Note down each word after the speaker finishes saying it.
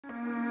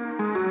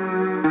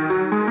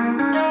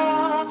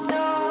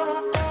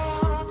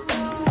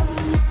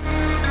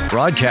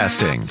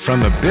Broadcasting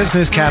from the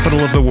business capital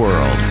of the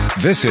world,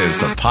 this is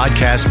the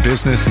Podcast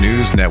Business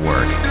News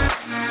Network.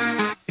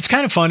 It's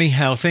kind of funny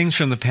how things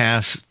from the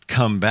past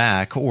come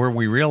back, or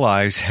we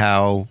realize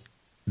how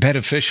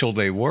beneficial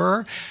they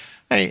were.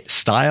 Hey,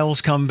 styles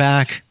come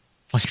back.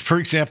 Like, for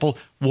example,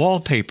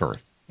 wallpaper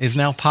is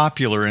now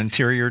popular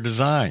interior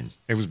design.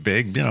 It was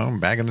big,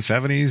 back in the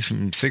 70s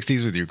and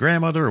 60s with your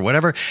grandmother or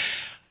whatever.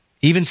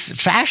 Even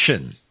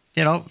fashion,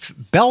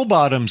 bell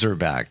bottoms are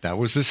back. That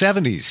was the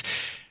 70s.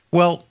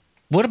 Well,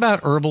 what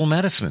about herbal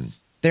medicine?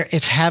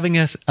 It's having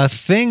a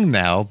thing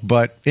now,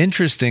 but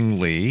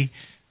interestingly,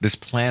 this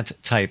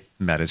plant-type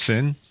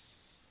medicine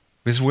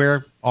is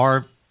where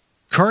our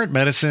current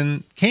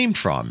medicine came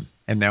from.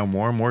 And now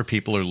more and more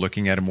people are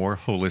looking at a more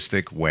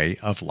holistic way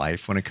of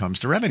life when it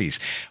comes to remedies.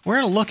 We're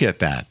going to look at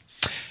that.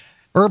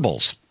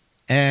 Herbals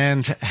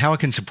and how it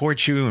can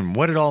support you and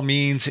what it all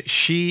means.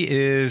 She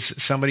is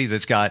somebody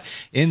that's got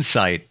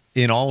insight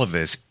in all of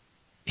this.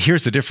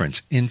 Here's the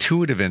difference.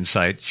 Intuitive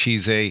insight.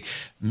 She's a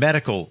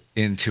medical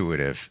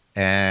intuitive.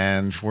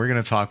 And we're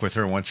going to talk with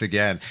her once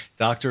again.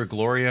 Dr.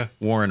 Gloria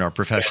Warren, our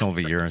professional of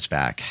the year, is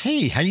back.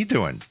 Hey, how you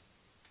doing?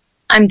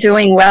 I'm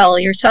doing well.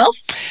 Yourself?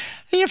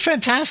 You're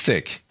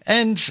fantastic.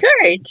 And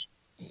great.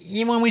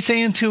 When we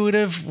say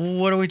intuitive,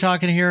 what are we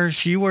talking here?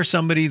 You are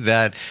somebody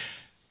that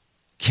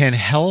can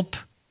help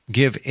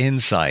give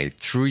insight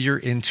through your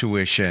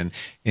intuition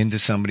into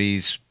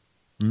somebody's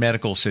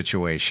medical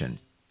situation.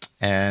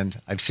 And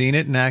I've seen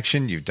it in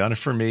action. You've done it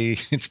for me.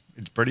 It's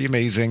pretty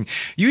amazing.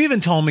 You even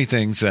told me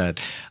things that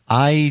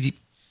I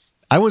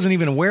wasn't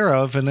even aware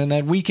of. And then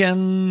that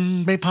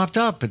weekend they popped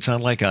up. It's not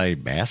like I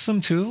asked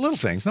them to. Little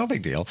things, no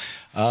big deal.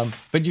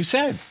 But you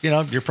said,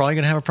 you're probably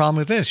going to have a problem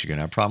with this. You're going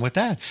to have a problem with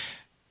that.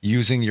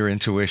 Using your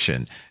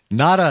intuition.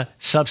 Not a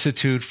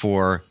substitute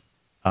for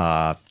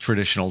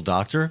traditional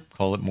doctor.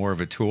 Call it more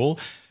of a tool.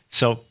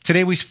 So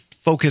today we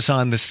focus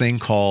on this thing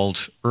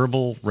called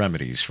herbal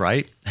remedies,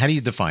 right? How do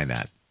you define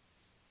that?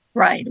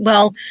 Right.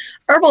 Well,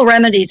 herbal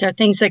remedies are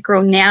things that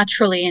grow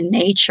naturally in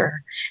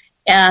nature.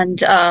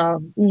 And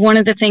one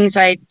of the things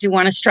I do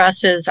want to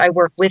stress is I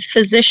work with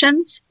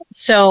physicians.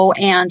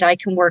 And I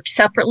can work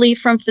separately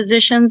from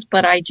physicians,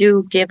 but I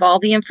do give all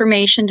the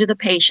information to the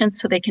patient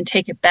so they can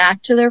take it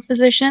back to their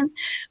physician,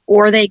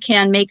 or they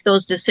can make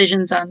those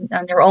decisions on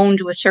their own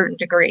to a certain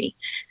degree.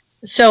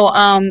 So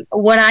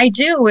what I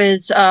do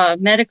is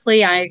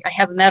medically, I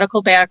have a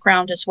medical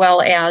background as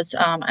well as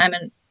I'm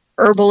an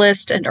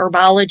herbalist and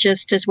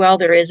herbologist as well.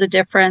 There is a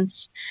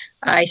difference.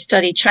 I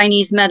study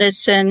Chinese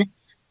medicine,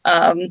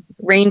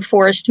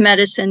 rainforest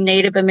medicine,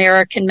 Native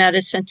American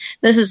medicine.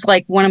 This is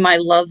like one of my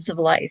loves of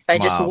life. I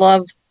just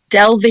love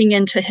delving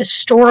into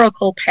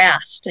historical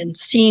past and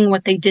seeing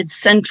what they did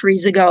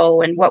centuries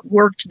ago and what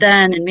worked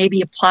then and maybe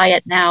apply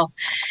it now.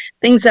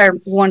 Things are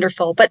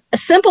wonderful. But a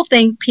simple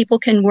thing people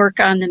can work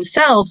on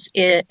themselves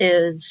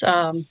is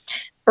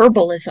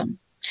herbalism.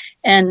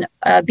 And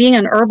being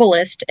an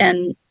herbalist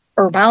and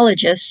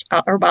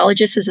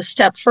herbologist is a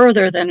step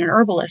further than an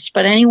herbalist,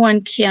 but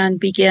anyone can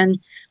begin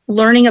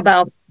learning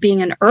about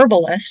being an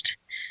herbalist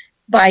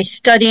by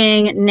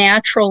studying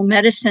natural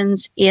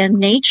medicines in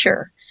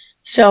nature.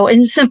 So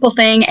in a simple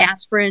thing,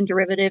 aspirin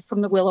derivative from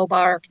the willow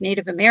bark.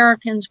 Native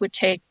Americans would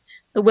take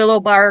the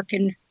willow bark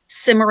and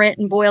simmer it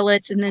and boil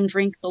it and then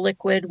drink the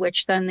liquid,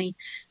 which then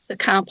the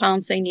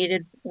compounds they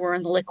needed were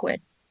in the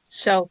liquid.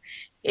 So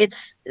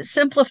it's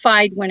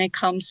simplified when it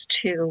comes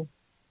to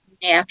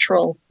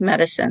natural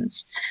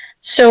medicines.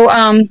 So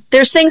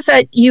there's things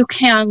that you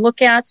can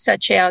look at,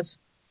 such as,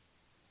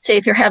 say,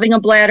 if you're having a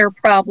bladder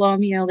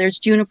problem, there's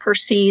juniper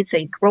seeds.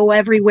 They grow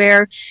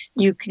everywhere.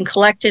 You can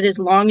collect it as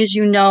long as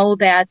you know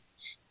that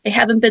they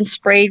haven't been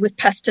sprayed with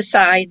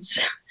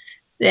pesticides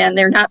and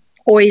they're not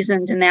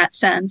poisoned in that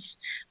sense.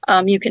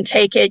 You can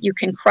take it, you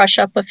can crush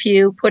up a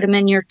few, put them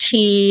in your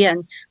tea.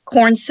 And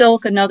corn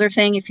silk, another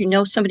thing, if you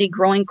know somebody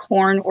growing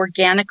corn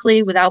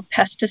organically without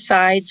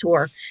pesticides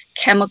or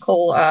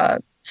chemical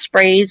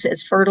sprays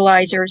as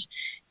fertilizers,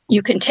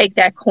 you can take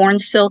that corn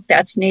silk.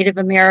 That's Native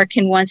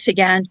American once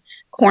again.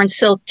 Corn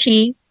silk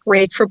tea,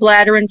 great for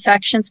bladder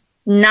infections.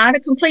 Not a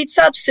complete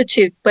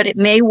substitute, but it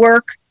may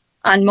work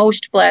on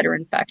most bladder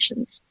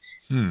infections.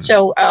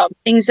 So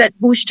things that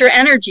boost your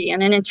energy.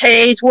 And in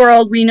today's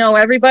world, we know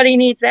everybody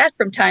needs that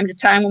from time to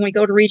time when we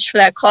go to reach for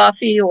that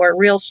coffee or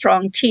real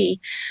strong tea.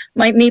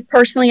 Me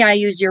personally, I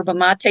use yerba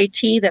mate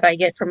tea that I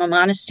get from a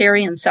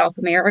monastery in South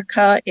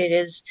America. It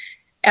is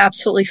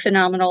absolutely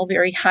phenomenal,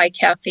 very high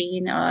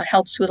caffeine,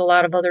 helps with a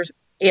lot of other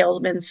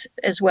ailments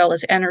as well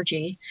as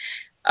energy.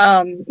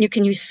 You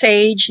can use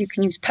sage, you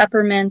can use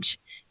peppermint,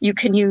 you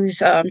can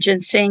use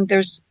ginseng.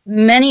 There's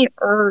many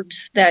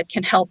herbs that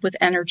can help with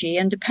energy.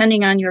 And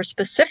depending on your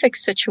specific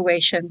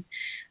situation,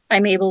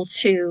 I'm able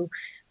to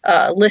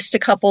list a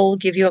couple,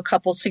 give you a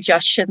couple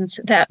suggestions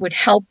that would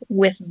help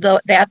with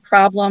that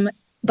problem,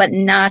 but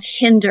not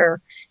hinder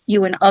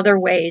you in other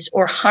ways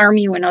or harm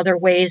you in other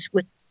ways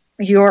with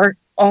your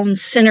own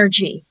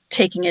synergy,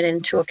 taking it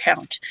into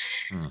account.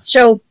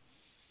 So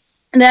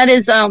That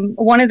is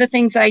one of the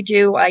things I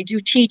do. I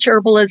do teach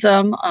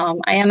herbalism.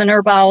 I am an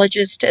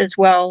herbologist as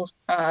well,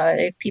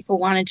 if people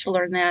wanted to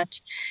learn that.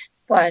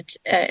 But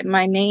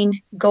my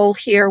main goal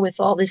here with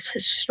all this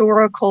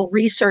historical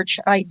research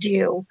I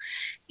do,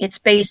 it's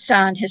based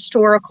on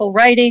historical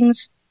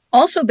writings,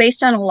 also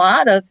based on a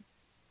lot of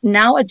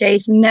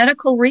nowadays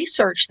medical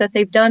research that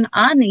they've done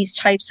on these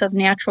types of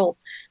natural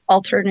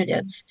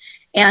alternatives,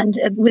 and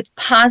with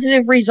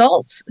positive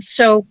results.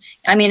 So,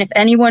 I mean, if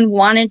anyone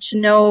wanted to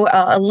know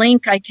a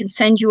link, I can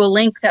send you a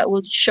link that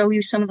will show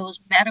you some of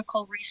those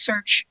medical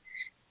research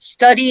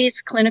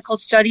studies, clinical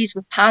studies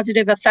with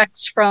positive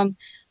effects from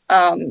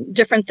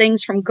different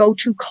things from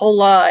gotu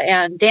kola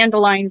and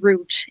dandelion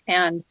root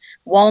and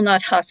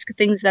walnut husk,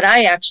 things that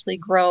I actually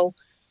grow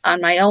on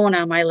my own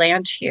on my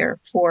land here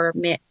for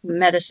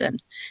medicine,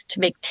 to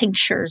make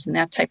tinctures and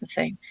that type of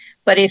thing.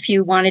 But if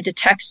you wanted to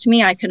text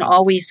me, I can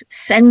always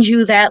send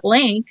you that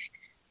link,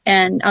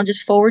 and I'll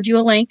just forward you a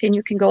link, and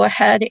you can go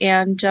ahead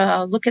and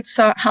look at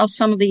how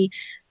some of the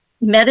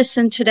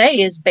medicine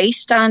today is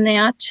based on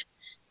that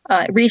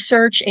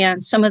research,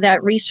 and some of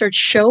that research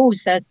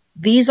shows that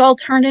these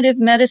alternative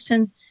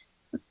medicine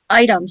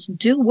items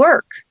do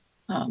work.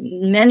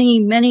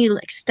 Many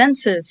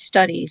extensive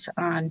studies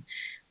on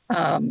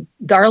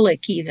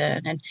garlic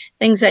even, and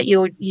things that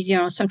you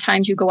know,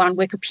 sometimes you go on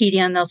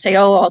Wikipedia and they'll say,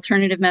 oh,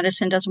 alternative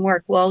medicine doesn't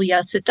work. Well,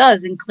 yes, it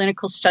does, and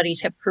clinical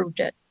studies have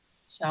proved it.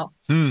 So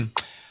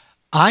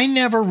I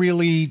never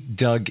really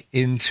dug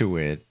into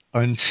it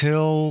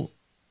until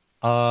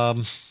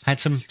had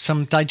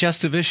some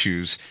digestive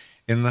issues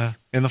in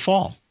the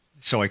fall.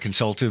 So I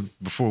consulted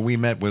before we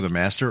met with a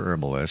master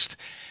herbalist,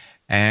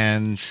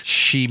 and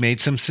she made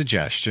some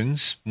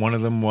suggestions. One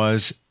of them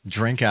was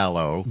drink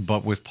aloe,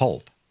 but with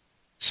pulp.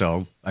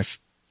 So I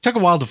took a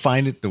while to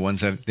find it, the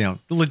ones that, the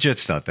legit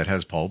stuff that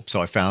has pulp.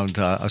 So I found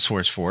a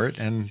source for it,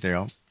 and,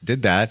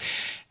 did that.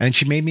 And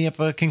she made me up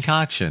a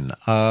concoction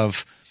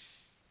of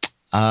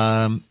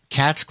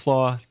cat's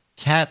claw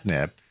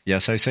catnip.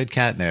 Yes, I said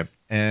catnip,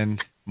 and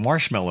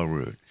marshmallow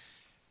root.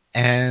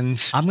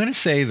 And I'm going to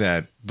say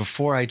that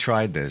before I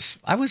tried this,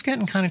 I was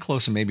getting kind of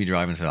close to maybe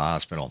driving to the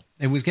hospital.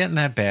 It was getting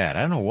that bad.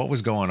 I don't know what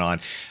was going on.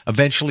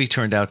 Eventually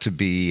turned out to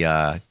be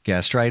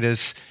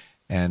gastritis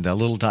and a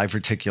little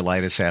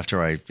diverticulitis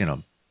after I,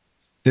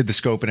 did the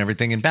scope and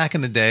everything. And back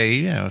in the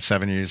day,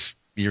 7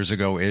 years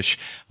ago-ish,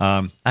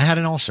 I had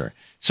an ulcer.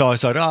 So I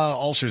thought,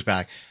 ulcer's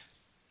back.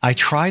 I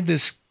tried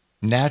this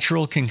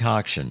natural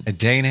concoction. A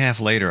day and a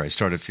half later, I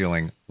started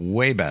feeling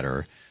way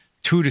better.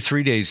 2 to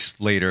 3 days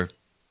later,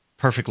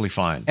 perfectly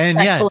fine. And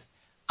Excellent. Yet,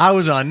 I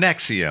was on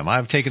Nexium.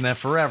 I've taken that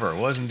forever.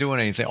 Wasn't doing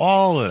anything.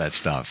 All of that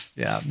stuff.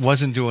 Yeah,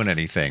 wasn't doing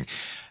anything.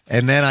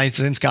 And then I've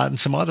since gotten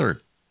some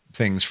other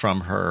things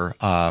from her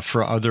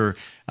for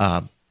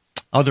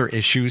other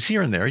issues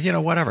here and there,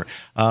 whatever.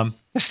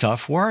 This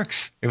stuff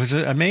works. It was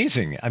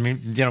amazing. I mean,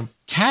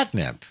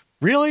 catnip.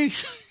 Really?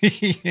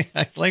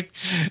 Like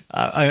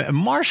a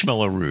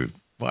marshmallow root.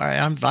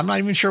 I'm not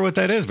even sure what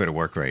that is, but it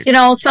worked great.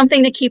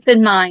 Something to keep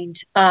in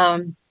mind.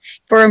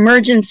 For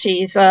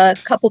emergencies, a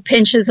couple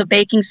pinches of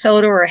baking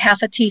soda or a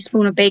half a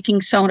teaspoon of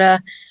baking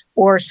soda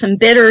or some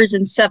bitters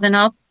and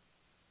 7-Up.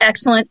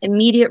 Excellent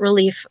immediate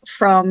relief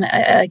from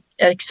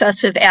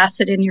excessive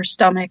acid in your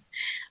stomach.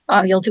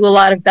 You'll do a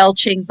lot of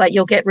belching, but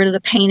you'll get rid of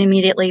the pain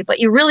immediately. But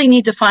you really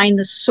need to find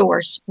the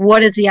source.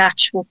 What is the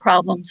actual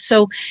problem?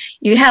 So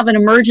you have an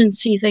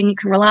emergency thing you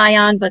can rely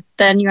on, but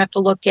then you have to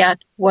look at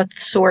what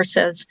the source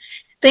is.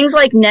 Things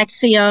like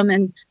Nexium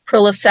and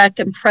Prilosec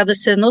and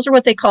Prevacin, those are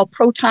what they call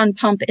proton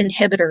pump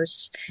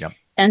inhibitors. Yep.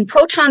 And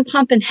proton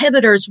pump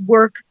inhibitors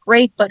work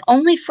great, but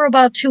only for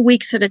about 2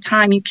 weeks at a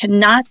time. You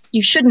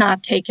should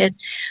not take it.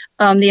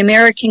 The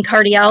American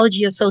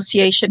Cardiology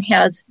Association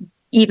has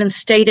even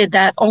stated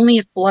that only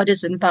if blood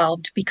is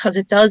involved, because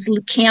it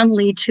can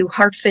lead to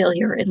heart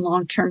failure in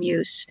long-term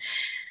use.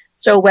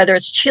 So whether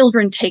it's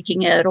children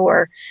taking it,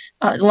 or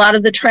a lot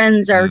of the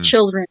trends are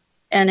children,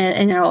 and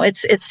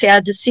it's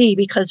sad to see,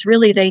 because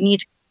really they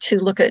need to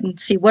look at and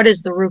see what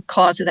is the root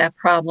cause of that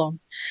problem.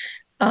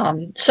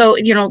 So,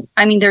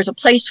 there's a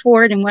place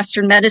for it in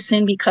Western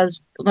medicine,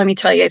 because let me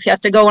tell you, if you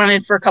have to go on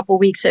it for a couple of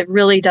weeks, it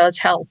really does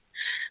help.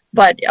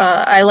 But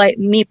I like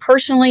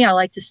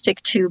to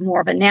stick to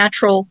more of a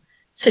natural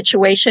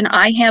situation.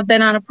 I have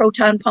been on a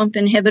proton pump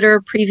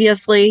inhibitor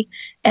previously,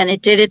 and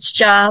it did its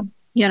job,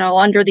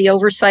 under the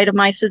oversight of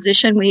my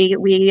physician. We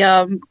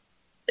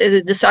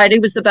decided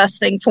it was the best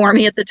thing for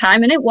me at the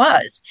time, and it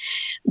was.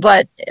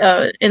 But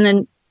in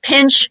the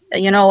pinch,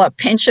 a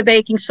pinch of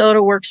baking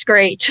soda works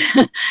great.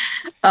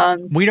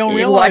 We don't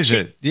realize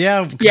it.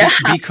 Yeah.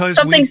 Because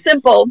something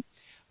simple.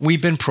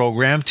 We've been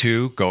programmed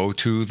to go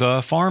to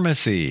the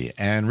pharmacy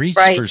and reach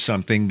for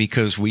something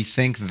because we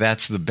think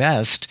that's the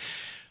best.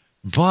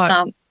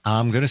 But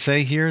I'm going to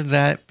say here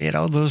that,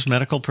 those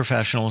medical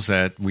professionals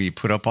that we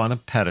put up on a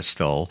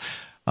pedestal,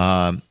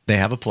 they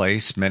have a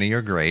place. Many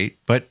are great,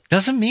 but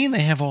doesn't mean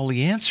they have all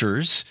the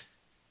answers.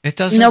 It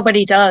doesn't.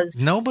 Nobody does.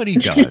 Nobody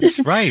does.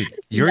 Right.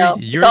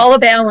 It's all a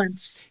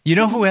balance. You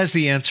know who has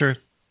the answer?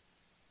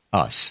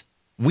 Us.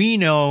 We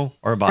know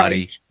our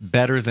body Right.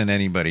 better than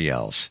anybody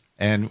else.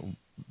 And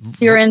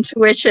Your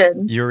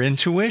intuition. your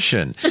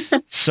intuition.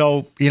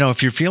 So,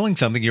 if you're feeling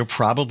something, you're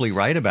probably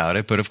right about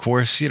it. But of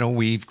course,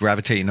 we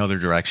gravitate in other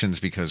directions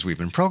because we've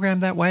been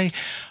programmed that way.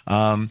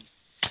 I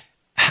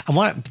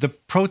want the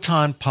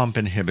proton pump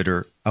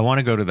inhibitor. I want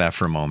to go to that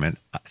for a moment.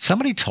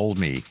 Somebody told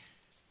me,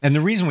 and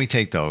the reason we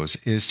take those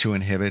is to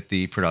inhibit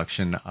the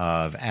production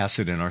of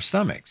acid in our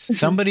stomachs. Mm-hmm.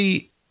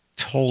 Somebody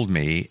told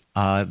me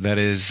that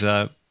is,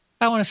 I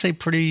want to say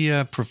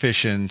pretty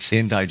proficient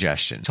in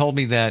digestion, told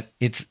me that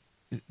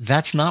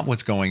that's not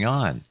what's going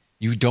on.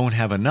 You don't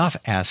have enough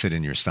acid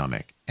in your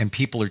stomach, and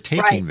people are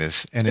taking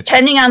this. And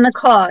depending on the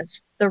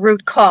cause, the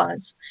root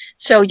cause.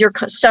 So your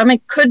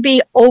stomach could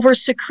be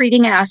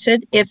over-secreting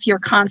acid if you're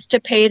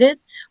constipated,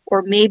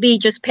 or maybe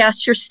just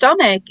past your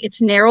stomach, it's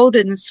narrowed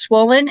and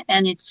swollen,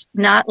 and it's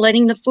not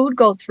letting the food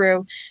go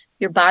through.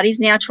 Your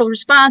body's natural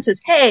response is,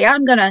 hey,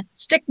 I'm going to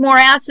stick more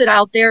acid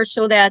out there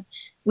so that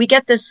we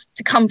get this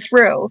to come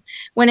through,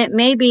 when it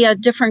may be a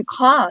different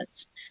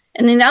cause.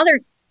 And another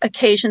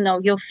occasion, though,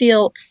 you'll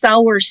feel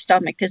sour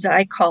stomach, as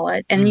I call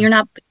it, and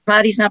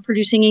body's not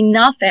producing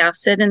enough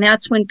acid, and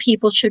that's when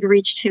people should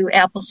reach to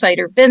apple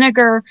cider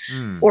vinegar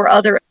or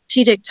other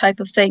acidic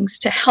type of things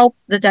to help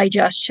the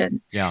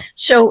digestion. Yeah.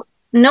 So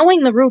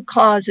knowing the root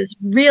cause is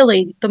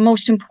really the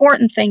most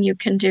important thing you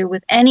can do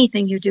with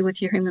anything you do with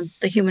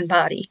the human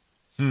body.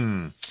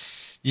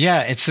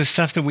 Yeah, it's the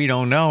stuff that we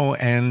don't know,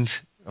 and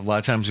a lot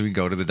of times we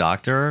go to the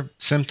doctor,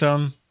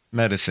 symptom,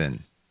 medicine.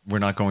 We're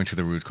not going to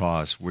the root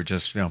cause. We're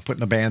just,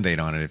 putting a Band-Aid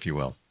on it, if you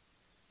will.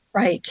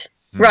 Right.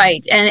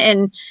 Right.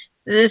 And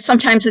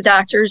sometimes the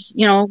doctors,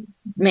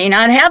 may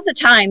not have the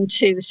time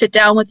to sit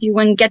down with you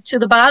and get to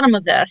the bottom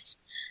of this.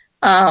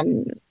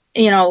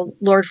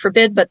 Lord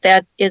forbid, but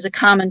that is a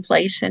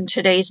commonplace in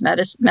today's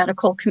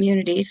medical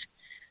communities.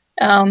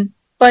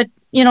 But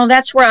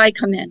that's where I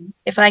come in.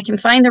 If I can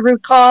find the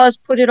root cause,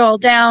 put it all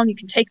down, you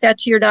can take that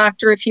to your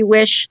doctor if you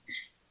wish.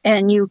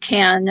 And you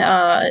can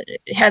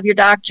have your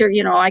doctor,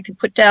 I could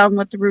put down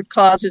what the root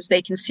cause is,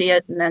 they can see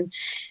it. And then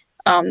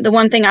the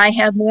one thing I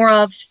have more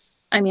of,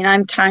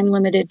 I'm time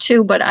limited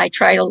too, but I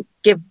try to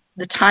give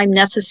the time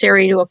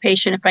necessary to a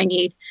patient if I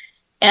need.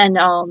 And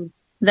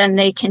then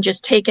they can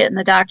just take it and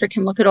the doctor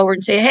can look it over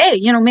and say, hey,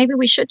 maybe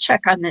we should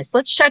check on this.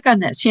 Let's check on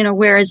this,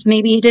 whereas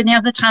maybe he didn't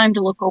have the time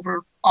to look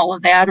over all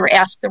of that or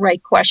ask the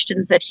right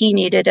questions that he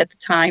needed at the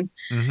time.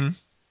 Mm-hmm.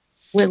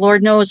 Well,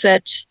 Lord knows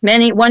that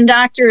one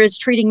doctor is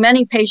treating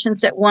many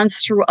patients at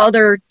once through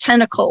other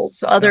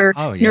tentacles, other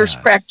nurse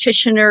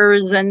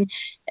practitioners and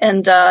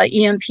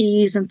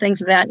EMPs and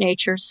things of that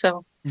nature.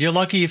 So you're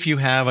lucky if you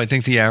have, I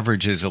think the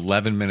average is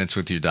 11 minutes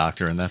with your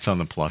doctor, and that's on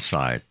the plus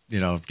side.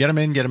 Get them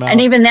in, get them out. And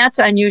even that's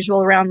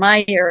unusual around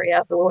my area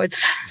of the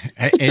woods.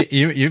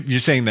 You're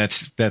saying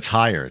that's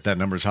higher. That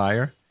number's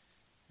higher?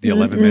 The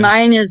 11 minutes?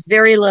 Mine is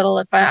very little.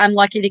 If I'm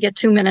lucky to get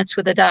 2 minutes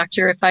with a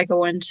doctor if I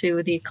go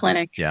into the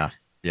clinic. Yeah.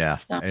 Yeah,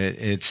 so.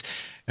 It's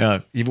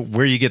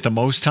where you get the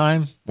most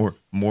time or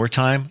more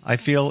time, I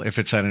feel, if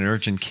it's at an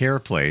urgent care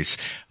place.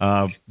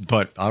 But I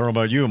don't know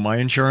about you, my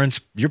insurance,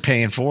 you're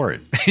paying for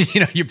it.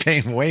 You're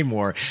paying way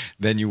more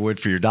than you would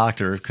for your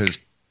doctor because,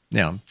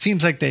 it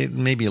seems like they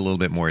maybe a little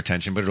bit more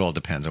attention, but it all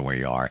depends on where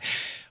you are.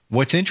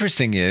 What's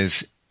interesting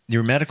is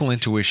your medical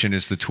intuition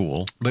is the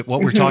tool, but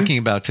what we're talking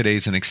about today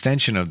is an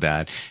extension of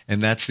that,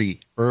 and that's the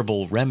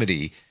herbal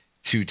remedy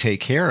to take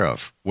care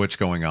of what's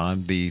going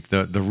on, the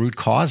root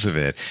cause of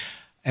it.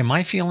 And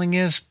my feeling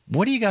is,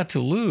 what do you got to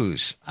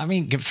lose?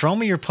 Throw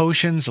me your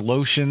potions,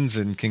 lotions,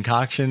 and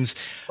concoctions.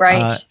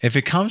 Right. If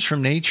it comes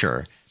from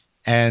nature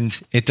and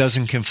it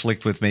doesn't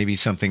conflict with maybe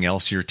something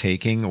else you're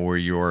taking or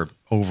your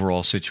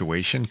overall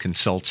situation,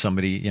 consult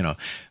somebody,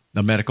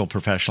 a medical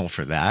professional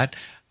for that.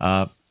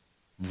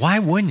 Why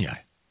wouldn't you?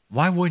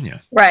 Why wouldn't you?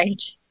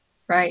 Right.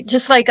 Right.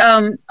 Just like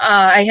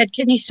I had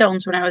kidney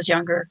stones when I was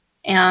younger.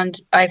 And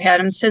I've had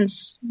them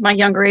since my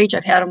younger age.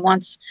 I've had them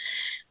once.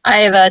 I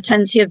have a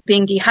tendency of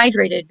being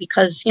dehydrated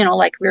because,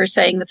 like we were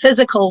saying, the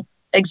physical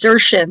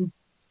exertion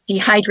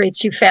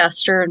dehydrates you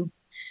faster,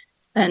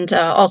 and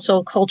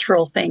also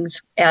cultural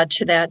things add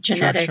to that,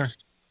 genetics.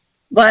 Sure.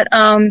 But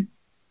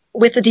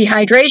with the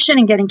dehydration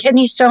and getting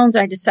kidney stones,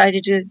 I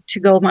decided to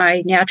go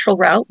my natural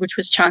route, which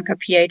was Chanca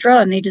Piedra,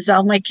 and they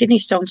dissolved my kidney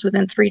stones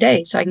within 3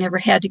 days. I never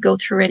had to go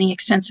through any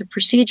extensive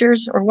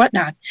procedures or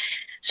whatnot.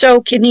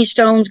 So kidney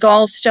stones,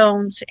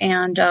 gallstones,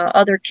 and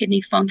other kidney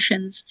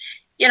functions,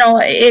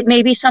 it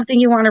may be something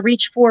you want to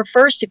reach for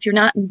first if you're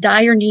not in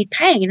dire need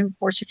pain. Of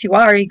course, if you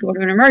are, you go to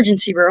an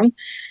emergency room.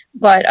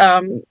 But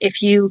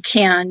if you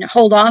can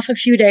hold off a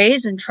few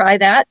days and try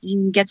that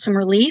and get some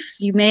relief,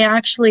 you may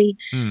actually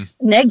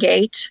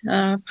negate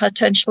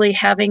potentially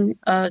having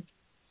a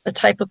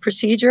type of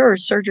procedure or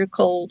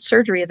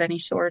surgery of any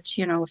sort,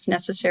 if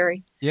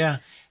necessary. Yeah.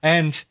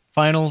 And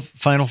final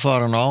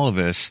thought on all of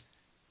this.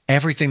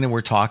 Everything that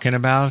we're talking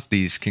about,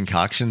 these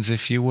concoctions,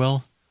 if you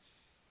will,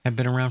 have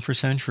been around for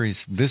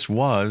centuries. This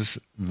was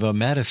the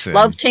medicine.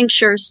 Love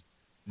tinctures.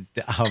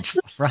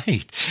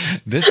 Right.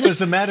 This was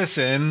the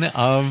medicine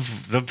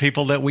of the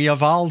people that we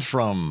evolved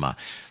from.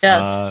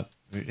 Yes.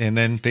 And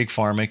then big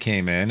pharma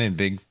came in and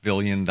big $1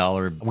 billion.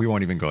 We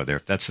won't even go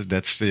there. That's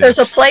There's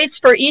a place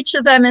for each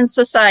of them in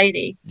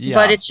society,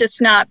 but it's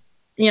just not,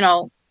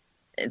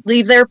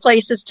 leave their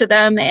places to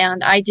them.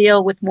 And I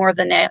deal with more of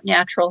the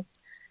natural.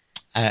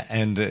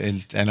 And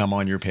I'm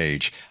on your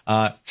page.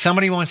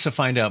 Somebody wants to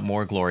find out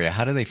more, Gloria.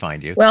 How do they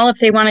find you? Well, if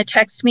they want to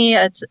text me,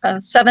 it's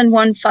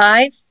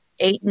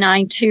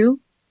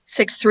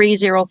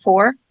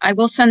 715-892-6304. I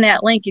will send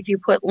that link if you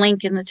put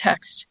link in the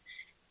text.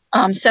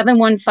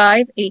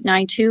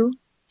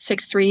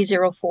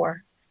 715-892-6304.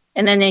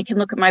 And then they can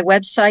look at my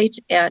website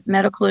at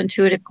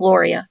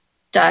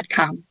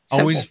medicalintuitivegloria.com.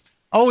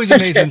 Always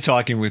amazing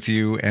talking with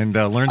you and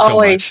learn so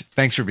much.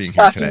 Thanks for being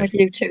here today. Talking with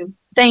you too.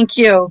 Thank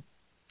you.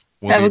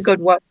 Have a good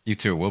one. You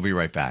too. We'll be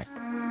right back.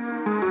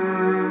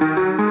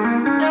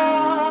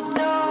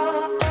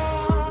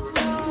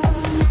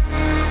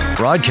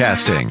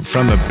 Broadcasting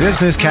from the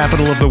business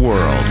capital of the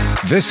world,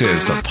 this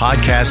is the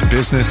Podcast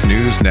Business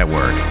News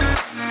Network.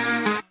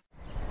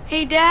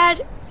 Hey,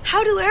 Dad,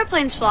 how do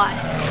airplanes fly?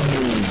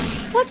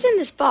 What's in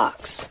this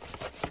box?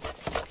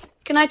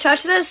 Can I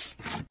touch this?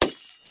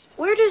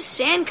 Where does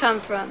sand come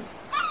from?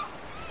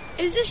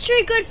 Is this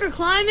tree good for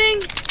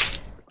climbing?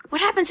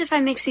 What happens if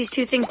I mix these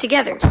two things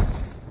together?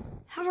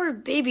 How are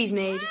babies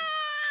made?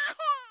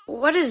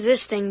 What does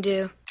this thing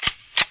do?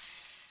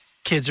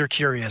 Kids are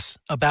curious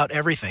about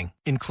everything,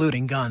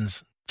 including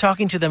guns.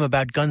 Talking to them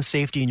about gun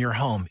safety in your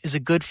home is a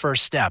good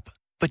first step,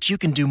 but you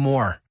can do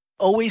more.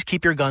 Always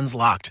keep your guns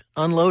locked,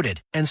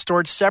 unloaded, and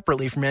stored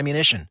separately from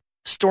ammunition.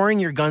 Storing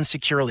your guns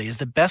securely is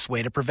the best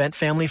way to prevent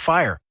family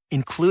fire,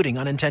 including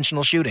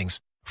unintentional shootings.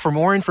 For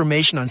more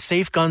information on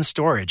safe gun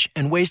storage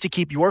and ways to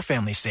keep your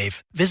family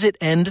safe, visit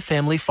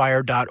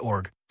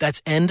endfamilyfire.org.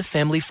 That's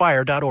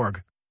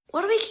endfamilyfire.org.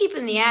 What do we keep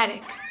in the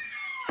attic?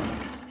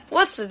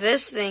 What's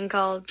this thing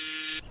called?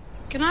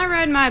 Can I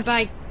ride my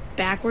bike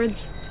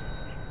backwards?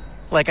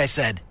 Like I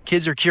said,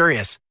 kids are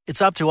curious.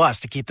 It's up to us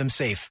to keep them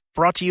safe.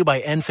 Brought to you by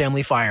End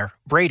Family Fire,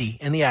 Brady,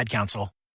 and the Ad Council.